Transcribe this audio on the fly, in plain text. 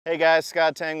Hey guys,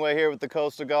 Scott Tanguay here with the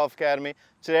Coastal Golf Academy.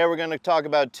 Today we're going to talk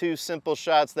about two simple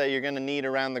shots that you're going to need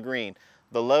around the green.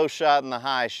 The low shot and the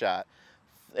high shot.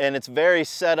 And it's very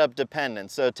setup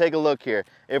dependent. So take a look here.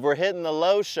 If we're hitting the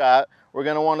low shot, we're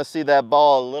going to want to see that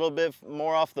ball a little bit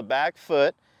more off the back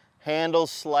foot, handle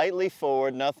slightly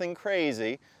forward, nothing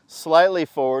crazy, slightly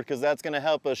forward because that's going to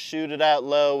help us shoot it out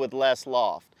low with less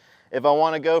loft. If I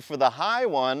want to go for the high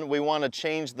one, we want to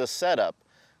change the setup.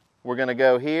 We're going to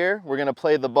go here, we're going to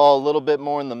play the ball a little bit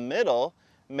more in the middle,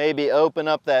 maybe open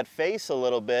up that face a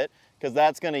little bit because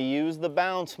that's going to use the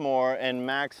bounce more and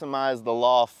maximize the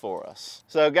loft for us.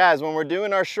 So guys, when we're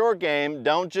doing our short game,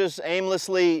 don't just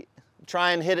aimlessly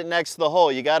try and hit it next to the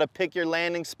hole. You got to pick your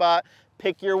landing spot,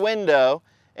 pick your window,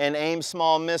 and aim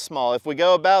small, miss small. If we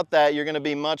go about that, you're going to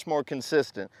be much more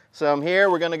consistent. So I'm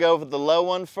here, we're going to go with the low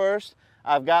one first.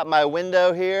 I've got my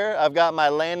window here, I've got my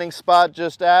landing spot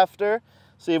just after.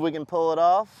 See if we can pull it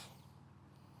off.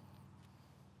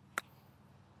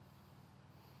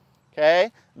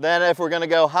 Okay, then if we're going to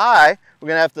go high, we're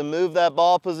going to have to move that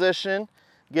ball position,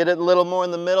 get it a little more in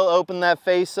the middle, open that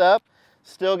face up.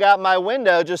 Still got my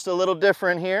window, just a little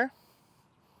different here.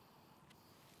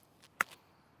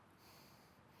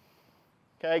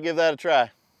 Okay, give that a try.